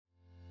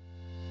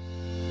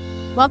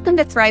Welcome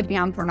to Thrive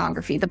Beyond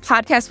Pornography, the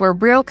podcast where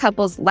real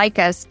couples like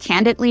us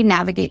candidly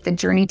navigate the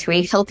journey to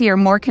a healthier,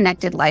 more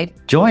connected life.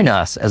 Join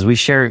us as we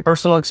share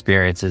personal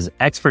experiences,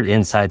 expert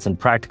insights, and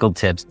practical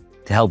tips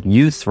to help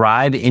you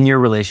thrive in your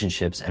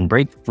relationships and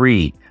break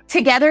free.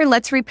 Together,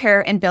 let's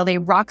repair and build a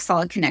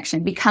rock-solid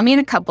connection, becoming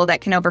a couple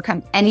that can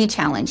overcome any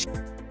challenge.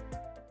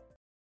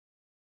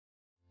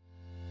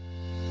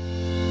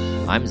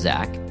 I'm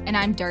Zach. And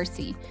I'm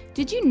Darcy.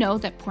 Did you know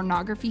that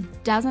pornography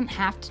doesn't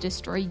have to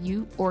destroy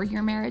you or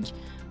your marriage?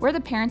 We're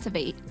the parents of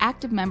 8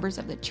 active members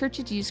of the Church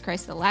of Jesus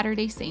Christ of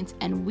Latter-day Saints,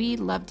 and we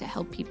love to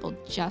help people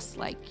just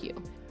like you.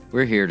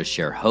 We're here to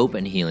share hope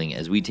and healing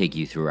as we take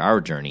you through our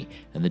journey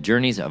and the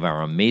journeys of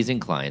our amazing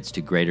clients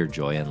to greater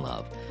joy and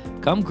love.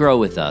 Come grow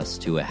with us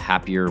to a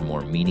happier,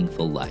 more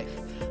meaningful life.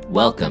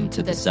 Welcome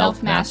to the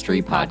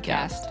Self-Mastery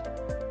Podcast.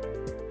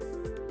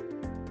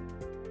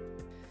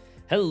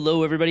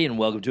 Hello, everybody, and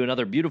welcome to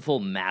another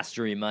beautiful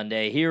Mastery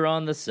Monday here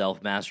on the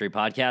Self-Mastery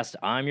Podcast.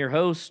 I'm your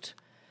host,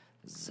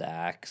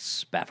 Zach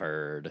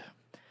Spafford.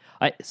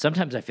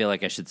 Sometimes I feel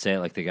like I should say it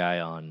like the guy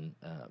on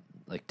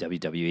like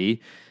WWE.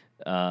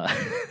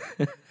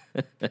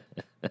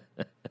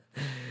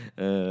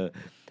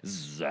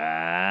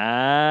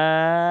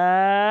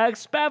 Zach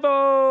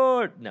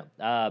Spafford! No.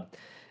 I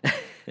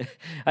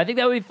think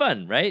that would be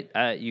fun, right?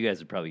 You guys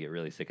would probably get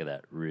really sick of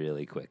that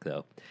really quick,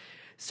 though.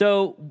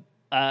 So,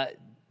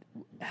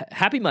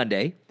 happy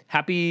Monday.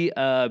 Happy,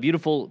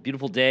 beautiful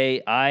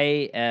day.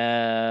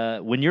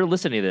 When you're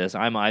listening to this,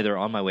 I'm either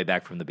on my way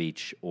back from the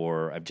beach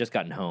or I've just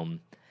gotten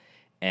home,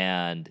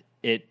 and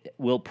it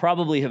will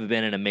probably have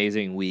been an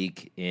amazing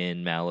week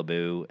in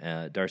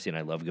Malibu. Darcy and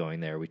I love going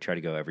there. We try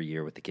to go every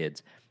year with the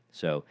kids.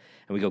 And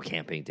we go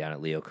camping down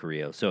at Leo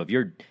Carrillo. So if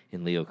you're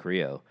in Leo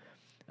Carrillo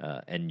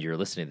and you're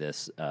listening to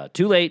this,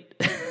 too late.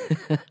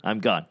 I'm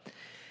gone.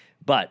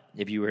 But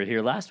if you were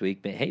here last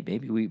week, hey,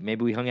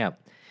 maybe we hung out.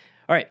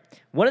 All right,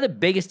 one of the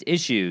biggest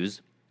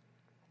issues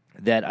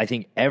that I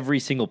think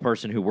every single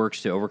person who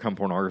works to overcome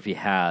pornography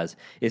has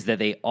is that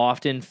they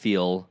often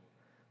feel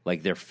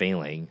like they're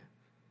failing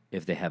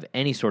if they have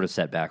any sort of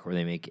setback or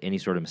they make any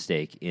sort of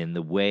mistake in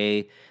the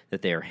way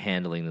that they are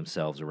handling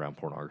themselves around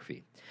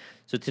pornography.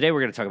 So today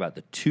we're going to talk about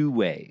the 2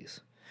 ways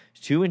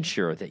to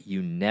ensure that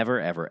you never,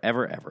 ever,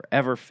 ever, ever,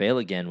 ever fail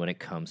again when it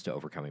comes to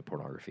overcoming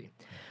pornography.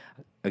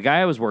 A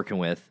guy I was working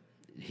with,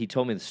 he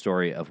told me the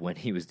story of when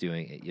he was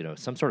doing,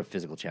 some sort of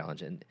physical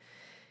challenge, and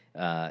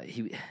I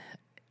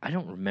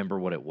don't remember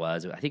what it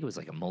was. I think it was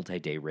like a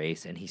multi-day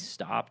race, and he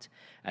stopped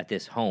at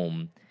this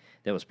home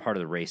that was part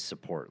of the race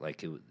support.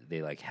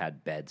 They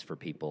had beds for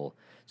people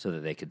so that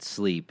they could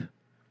sleep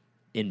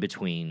in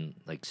between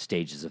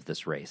stages of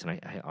this race. And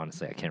I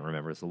honestly can't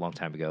remember. It's a long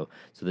time ago,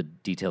 so the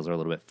details are a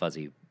little bit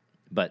fuzzy.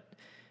 But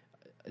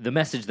the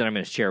message that I'm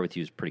going to share with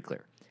you is pretty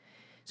clear.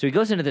 So he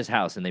goes into this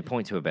house, and they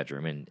point to a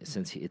bedroom, and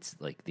since it's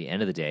the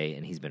end of the day,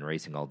 and he's been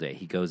racing all day,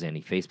 he goes in,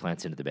 he face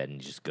plants into the bed,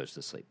 and he just goes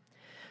to sleep.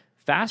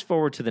 Fast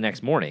forward to the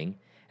next morning,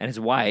 and his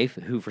wife,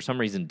 who for some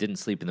reason didn't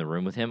sleep in the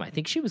room with him, I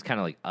think she was kind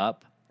of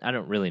up. I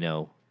don't really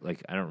know.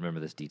 I don't remember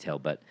this detail,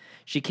 but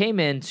she came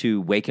in to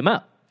wake him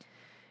up.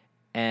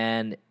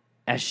 And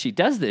as she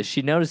does this,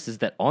 she notices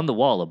that on the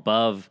wall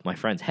above my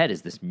friend's head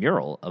is this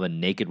mural of a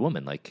naked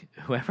woman.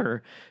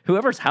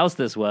 Whoever's house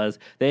this was,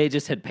 they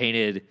just had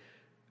painted...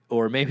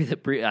 Or maybe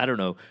I don't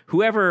know,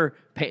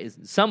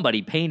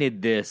 somebody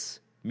painted this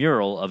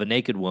mural of a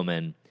naked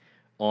woman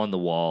on the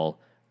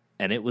wall,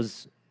 and it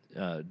was,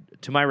 to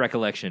my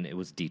recollection, it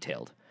was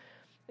detailed.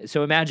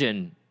 So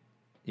imagine,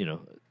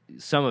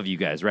 some of you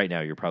guys right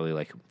now, you're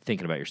probably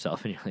thinking about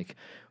yourself, and you're like,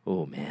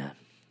 oh man,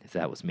 if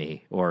that was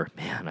me, or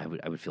man,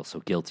 I would feel so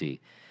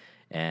guilty.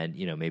 And,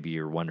 maybe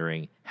you're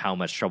wondering how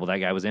much trouble that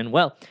guy was in.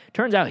 Well,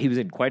 turns out he was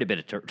in quite a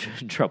bit of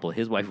trouble.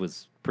 His wife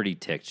was pretty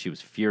ticked. She was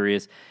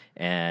furious,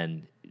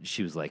 and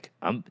she was like,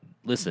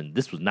 listen,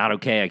 this was not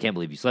okay. I can't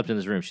believe you slept in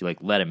this room. She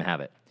let him have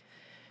it.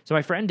 So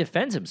my friend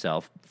defends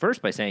himself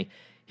first by saying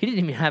he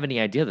didn't even have any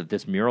idea that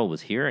this mural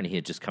was here, and he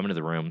had just come into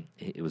the room.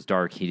 It was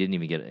dark. He didn't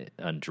even get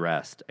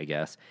undressed, I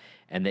guess,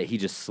 and that he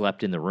just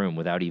slept in the room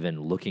without even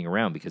looking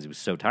around because he was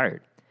so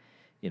tired.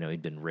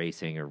 He'd been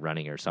racing or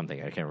running or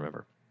something. I can't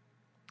remember.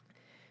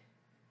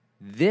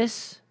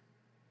 This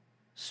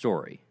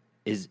story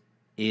is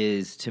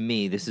to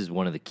me, this is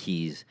one of the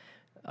keys,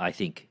 I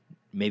think,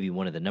 maybe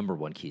one of the number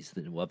one keys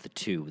of the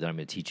 2 that I'm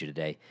going to teach you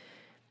today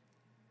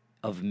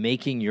of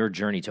making your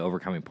journey to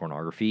overcoming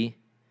pornography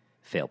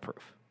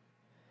fail-proof.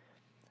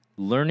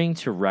 Learning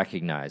to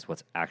recognize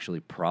what's actually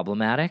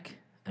problematic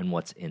and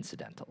what's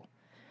incidental.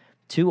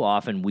 Too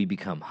often we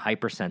become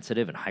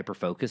hypersensitive and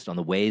hyper-focused on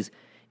the ways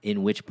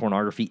in which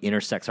pornography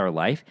intersects our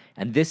life,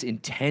 and this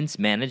intense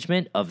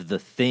management of the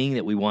thing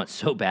that we want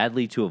so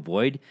badly to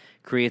avoid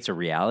creates a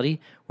reality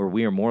where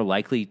we are more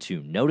likely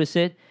to notice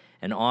it,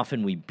 and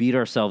often we beat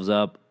ourselves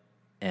up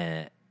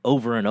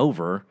over and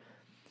over,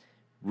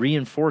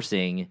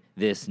 reinforcing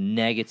this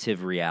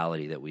negative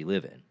reality that we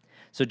live in.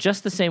 So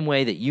just the same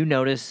way that you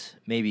notice,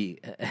 maybe,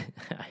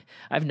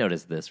 I've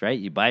noticed this, right?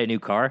 You buy a new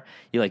car,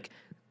 you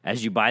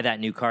As you buy that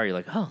new car, you're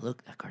like, oh,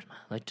 look, that car's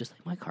just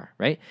like my car,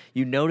 right?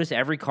 You notice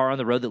every car on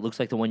the road that looks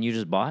like the one you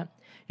just bought.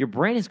 Your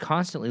brain is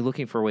constantly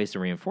looking for ways to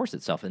reinforce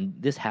itself, and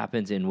this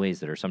happens in ways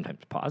that are sometimes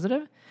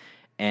positive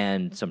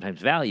and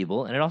sometimes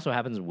valuable, and it also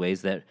happens in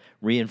ways that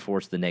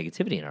reinforce the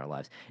negativity in our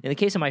lives. In the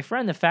case of my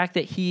friend, the fact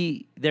that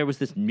there was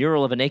this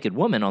mural of a naked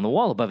woman on the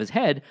wall above his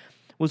head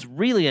was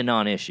really a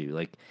non-issue.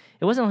 Like,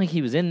 it wasn't like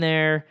he was in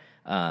there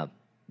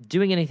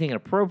doing anything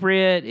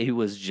inappropriate. He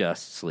was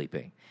just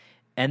sleeping.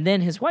 And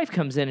then his wife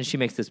comes in and she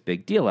makes this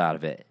big deal out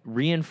of it,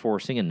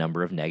 reinforcing a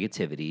number of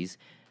negativities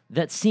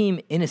that seem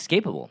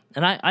inescapable.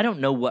 And I don't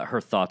know what her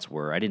thoughts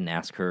were. I didn't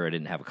ask her. I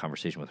didn't have a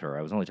conversation with her.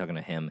 I was only talking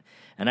to him,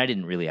 and I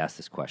didn't really ask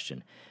this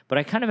question. But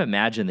I kind of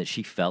imagine that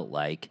she felt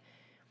like,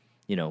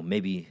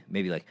 maybe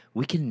like,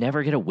 we can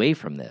never get away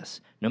from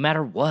this. No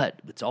matter what,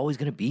 it's always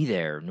going to be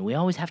there. And we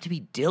always have to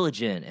be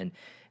diligent.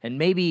 And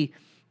maybe,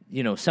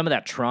 some of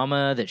that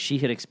trauma that she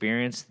had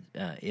experienced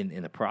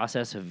in the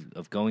process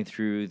of going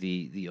through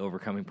the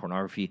overcoming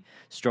pornography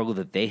struggle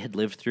that they had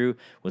lived through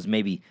was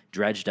maybe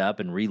dredged up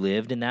and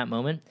relived in that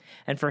moment.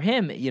 And for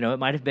him, it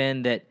might have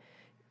been that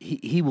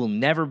he will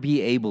never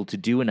be able to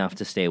do enough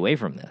to stay away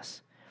from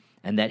this.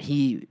 And that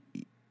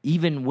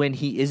even when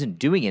he isn't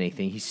doing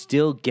anything, he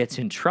still gets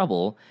in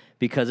trouble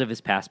because of his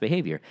past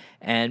behavior.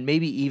 And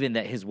maybe even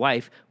that his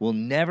wife will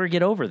never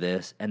get over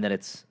this and that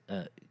it's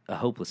a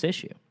hopeless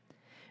issue.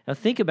 Now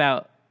think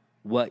about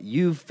what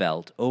you've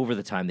felt over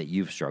the time that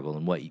you've struggled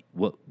and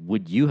what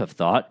would you have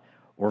thought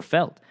or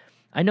felt.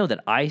 I know that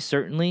I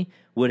certainly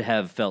would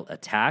have felt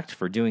attacked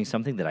for doing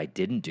something that I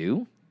didn't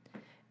do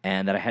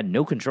and that I had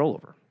no control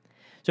over.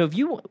 So if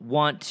you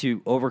want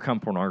to overcome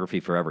pornography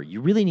forever,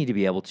 you really need to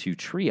be able to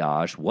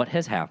triage what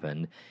has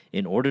happened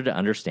in order to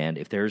understand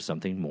if there is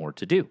something more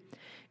to do.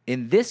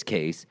 In this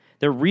case,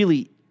 there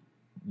really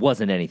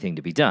wasn't anything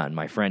to be done.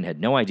 My friend had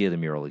no idea the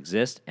mural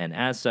exists, and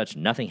as such,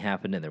 nothing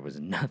happened, and there was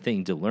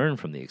nothing to learn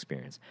from the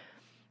experience.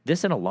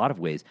 This, in a lot of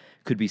ways,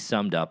 could be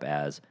summed up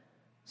as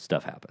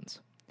stuff happens,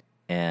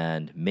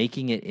 and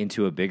making it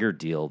into a bigger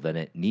deal than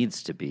it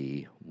needs to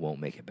be won't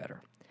make it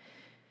better.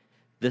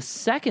 The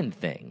second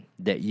thing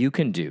that you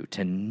can do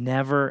to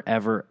never,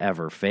 ever,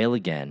 ever fail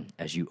again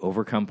as you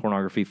overcome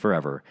pornography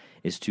forever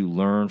is to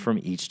learn from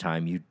each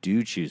time you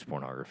do choose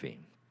pornography.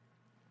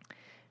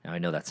 Now, I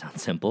know that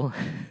sounds simple,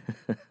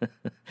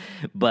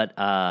 but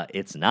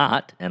it's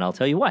not, and I'll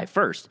tell you why.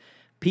 First,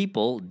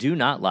 people do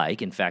not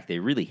like, in fact, they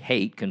really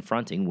hate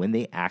confronting when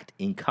they act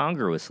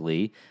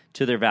incongruously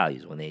to their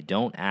values, when they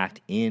don't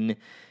act in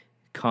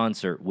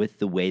concert with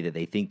the way that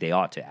they think they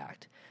ought to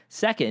act.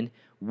 Second,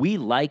 we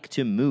like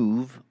to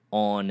move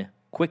on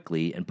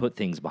quickly and put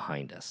things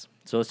behind us.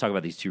 So let's talk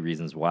about these two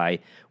reasons why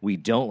we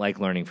don't like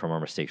learning from our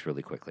mistakes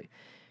really quickly.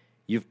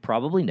 You've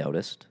probably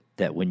noticed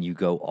that when you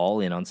go all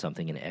in on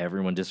something and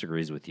everyone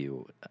disagrees with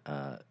you,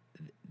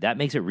 that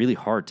makes it really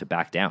hard to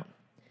back down.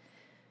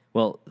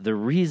 Well, the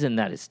reason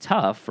that is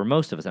tough for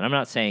most of us, and I'm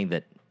not saying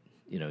that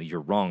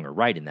you're wrong or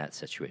right in that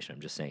situation.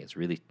 I'm just saying it's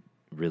really,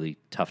 really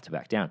tough to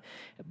back down.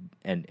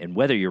 And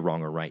whether you're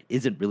wrong or right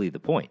isn't really the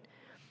point.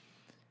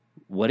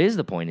 What is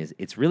the point is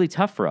it's really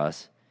tough for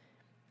us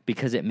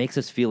because it makes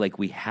us feel like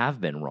we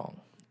have been wrong,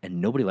 and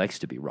nobody likes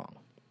to be wrong.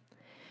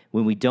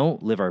 When we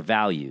don't live our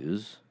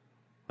values,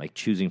 like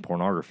choosing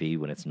pornography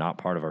when it's not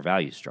part of our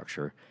value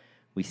structure,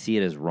 we see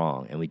it as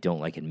wrong, and we don't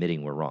like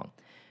admitting we're wrong.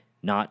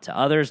 Not to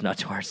others, not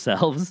to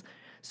ourselves.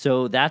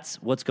 So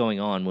that's what's going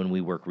on when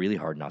we work really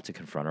hard not to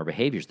confront our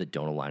behaviors that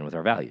don't align with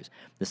our values.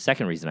 The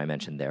second reason I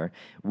mentioned there,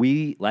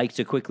 we like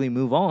to quickly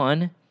move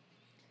on,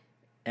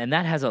 and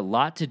that has a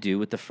lot to do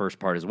with the first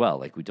part as well.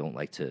 Like, we don't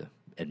like to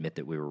admit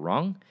that we were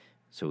wrong,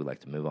 so we like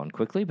to move on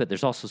quickly, but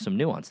there's also some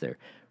nuance there.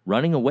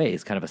 Running away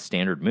is kind of a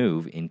standard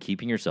move in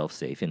keeping yourself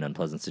safe in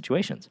unpleasant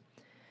situations.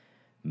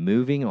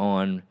 Moving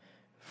on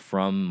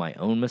from my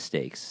own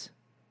mistakes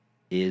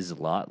is a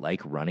lot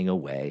like running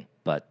away,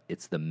 but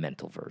it's the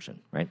mental version,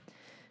 right?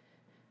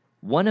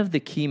 One of the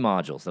key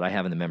modules that I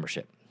have in the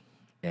membership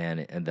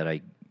and that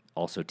I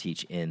also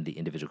teach in the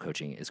individual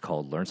coaching is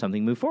called Learn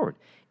Something, Move Forward.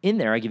 In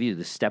there, I give you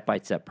the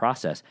step-by-step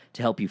process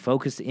to help you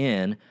focus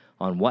in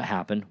on what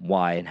happened,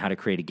 why, and how to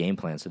create a game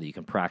plan so that you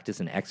can practice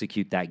and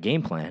execute that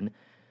game plan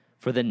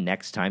for the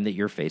next time that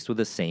you're faced with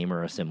the same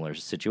or a similar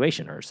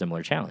situation or a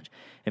similar challenge.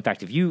 In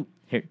fact, I'm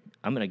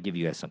going to give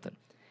you guys something.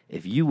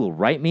 If you will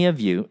write me a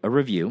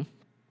review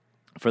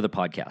for the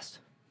podcast,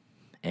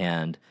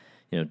 and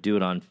do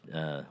it on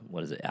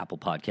Apple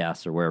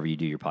Podcasts or wherever you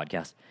do your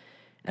podcast,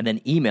 and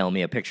then email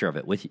me a picture of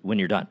it when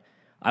you're done.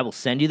 I will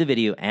send you the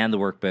video and the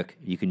workbook.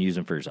 You can use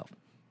them for yourself.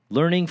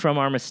 Learning from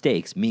our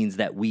mistakes means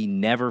that we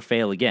never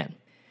fail again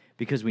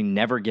because we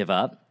never give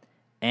up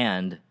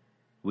and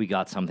we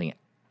got something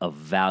of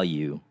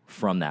value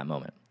from that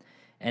moment.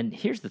 And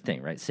here's the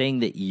thing, right? Saying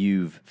that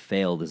you've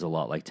failed is a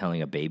lot like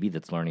telling a baby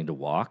that's learning to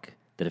walk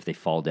that if they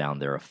fall down,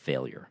 they're a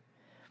failure.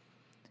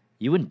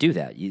 You wouldn't do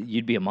that.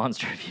 You'd be a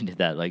monster if you did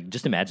that. Like,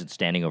 just imagine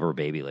standing over a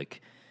baby,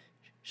 like,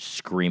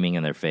 screaming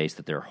in their face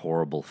that they're a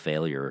horrible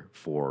failure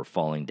for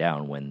falling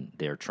down when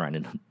they're trying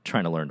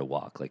to learn to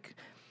walk. Like,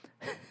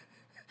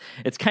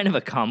 It's kind of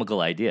a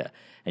comical idea,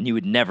 and you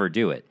would never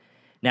do it.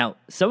 Now,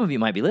 some of you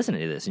might be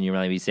listening to this, and you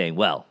might be saying,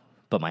 well,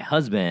 but my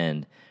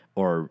husband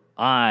or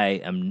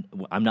I'm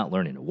not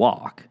learning to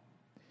walk.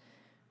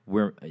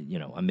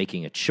 I'm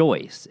making a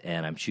choice,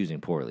 and I'm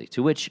choosing poorly.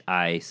 To which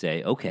I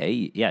say,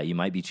 okay, yeah, you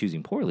might be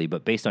choosing poorly,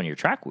 but based on your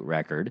track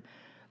record,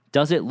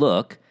 does it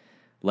look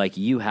like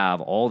you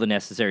have all the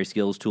necessary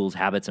skills, tools,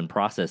 habits, and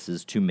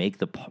processes to make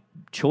the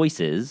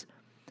choices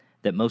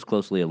that most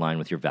closely align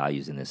with your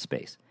values in this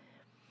space?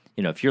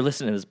 If you're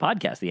listening to this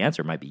podcast, the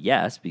answer might be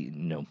yes,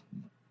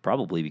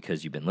 probably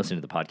because you've been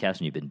listening to the podcast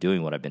and you've been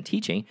doing what I've been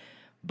teaching,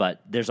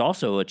 but there's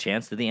also a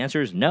chance that the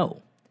answer is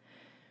no,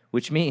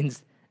 which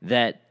means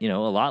that, a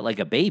lot like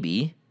a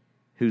baby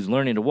who's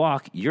learning to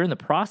walk, you're in the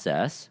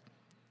process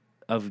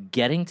of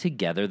getting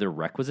together the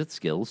requisite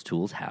skills,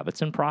 tools,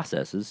 habits, and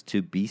processes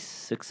to be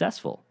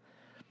successful.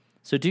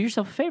 So do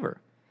yourself a favor.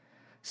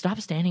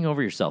 Stop standing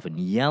over yourself and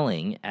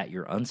yelling at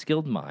your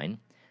unskilled mind,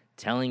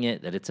 telling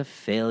it that it's a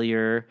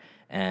failure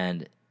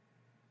and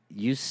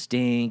you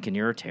stink and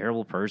you're a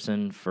terrible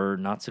person for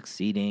not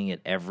succeeding at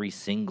every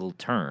single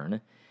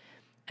turn,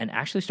 and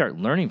actually start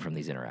learning from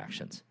these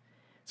interactions.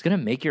 It's going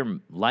to make your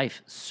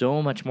life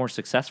so much more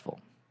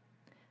successful.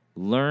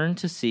 Learn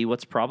to see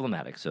what's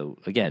problematic. So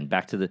again,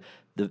 back to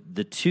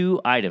the two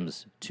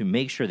items to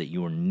make sure that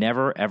you are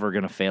never, ever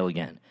going to fail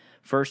again.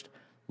 First,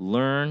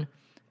 learn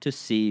to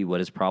see what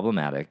is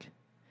problematic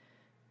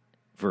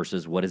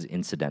versus what is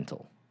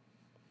incidental.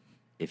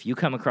 If you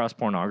come across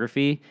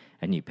pornography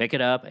and you pick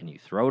it up and you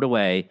throw it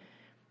away,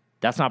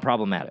 that's not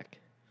problematic.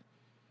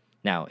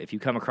 Now, if you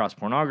come across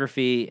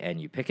pornography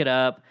and you pick it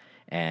up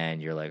and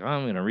you're like,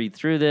 I'm going to read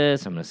through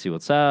this, I'm going to see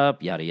what's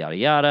up, yada, yada,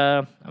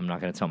 yada, I'm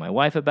not going to tell my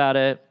wife about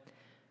it,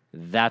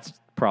 that's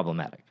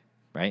problematic,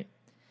 right?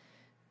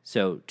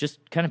 So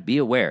just kind of be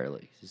aware.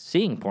 Like,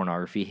 seeing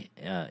pornography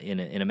in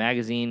a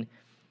magazine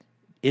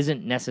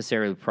isn't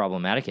necessarily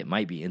problematic. It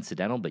might be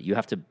incidental, but you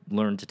have to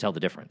learn to tell the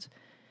difference.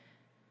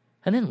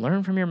 And then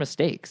learn from your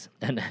mistakes.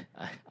 And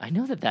I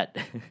know that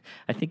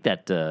I think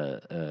that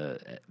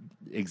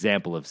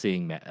example of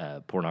seeing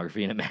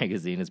pornography in a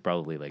magazine is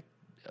probably like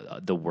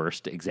the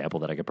worst example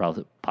that I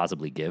could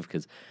possibly give,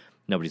 because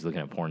nobody's looking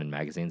at porn in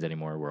magazines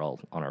anymore. We're all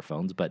on our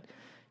phones, but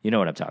you know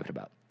what I'm talking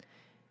about.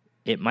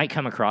 It might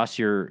come across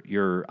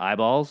your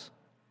eyeballs.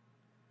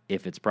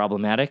 If it's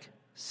problematic,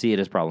 see it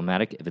as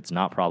problematic. If it's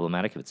not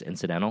problematic, if it's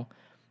incidental,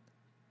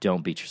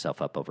 don't beat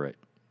yourself up over it,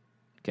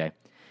 okay?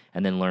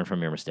 And then learn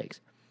from your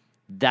mistakes.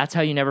 That's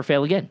how you never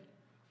fail again.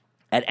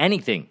 At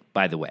anything,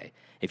 by the way.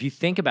 If you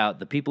think about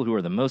the people who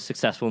are the most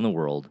successful in the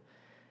world,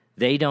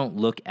 they don't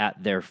look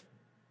at their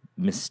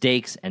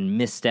mistakes and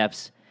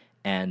missteps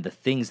and the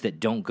things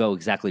that don't go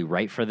exactly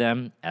right for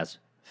them as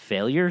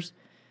failures.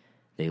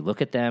 They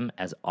look at them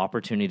as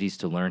opportunities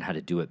to learn how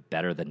to do it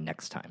better the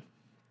next time.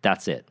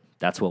 That's it.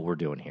 That's what we're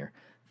doing here.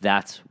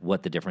 That's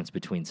what the difference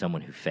between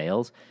someone who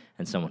fails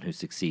and someone who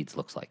succeeds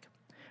looks like.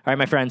 All right,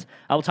 my friends,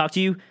 I will talk to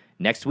you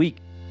next week.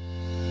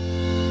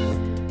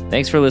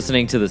 Thanks for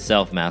listening to the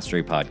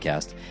Self-Mastery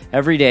Podcast.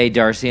 Every day,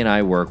 Darcy and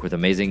I work with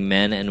amazing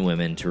men and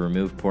women to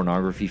remove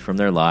pornography from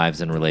their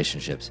lives and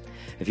relationships.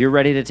 If you're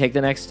ready to take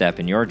the next step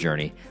in your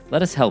journey,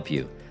 let us help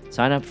you.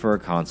 Sign up for a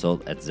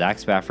consult at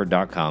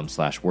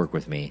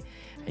zachspafford.com/workwithme,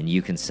 and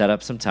you can set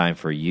up some time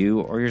for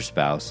you or your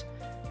spouse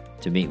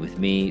to meet with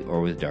me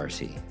or with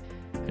Darcy,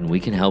 and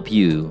we can help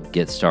you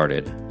get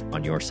started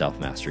on your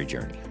self-mastery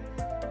journey.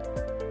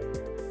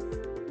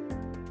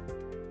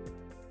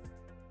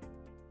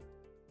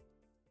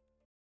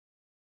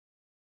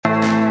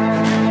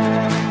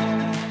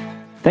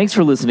 Thanks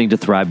for listening to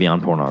Thrive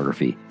Beyond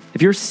Pornography.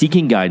 If you're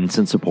seeking guidance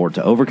and support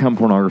to overcome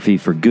pornography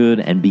for good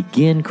and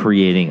begin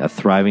creating a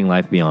thriving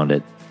life beyond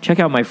it, check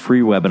out my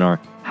free webinar,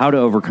 How to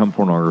Overcome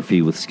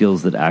Pornography with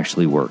Skills That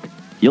Actually Work.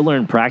 You'll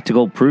learn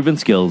practical, proven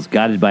skills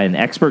guided by an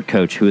expert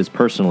coach who has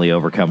personally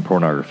overcome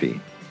pornography.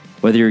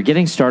 Whether you're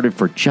getting started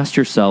for just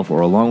yourself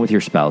or along with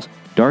your spouse,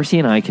 Darcy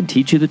and I can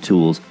teach you the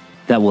tools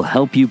that will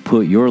help you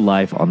put your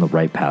life on the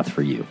right path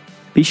for you.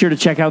 Be sure to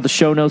check out the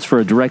show notes for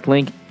a direct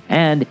link,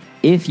 and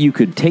if you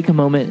could take a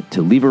moment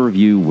to leave a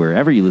review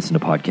wherever you listen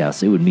to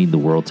podcasts, it would mean the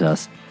world to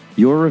us.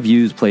 Your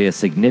reviews play a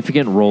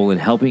significant role in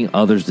helping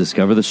others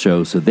discover the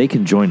show so they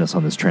can join us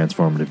on this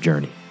transformative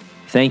journey.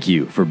 Thank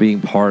you for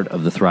being part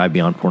of the Thrive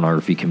Beyond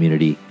Pornography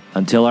community.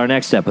 Until our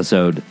next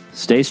episode,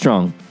 stay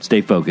strong,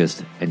 stay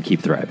focused, and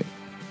keep thriving.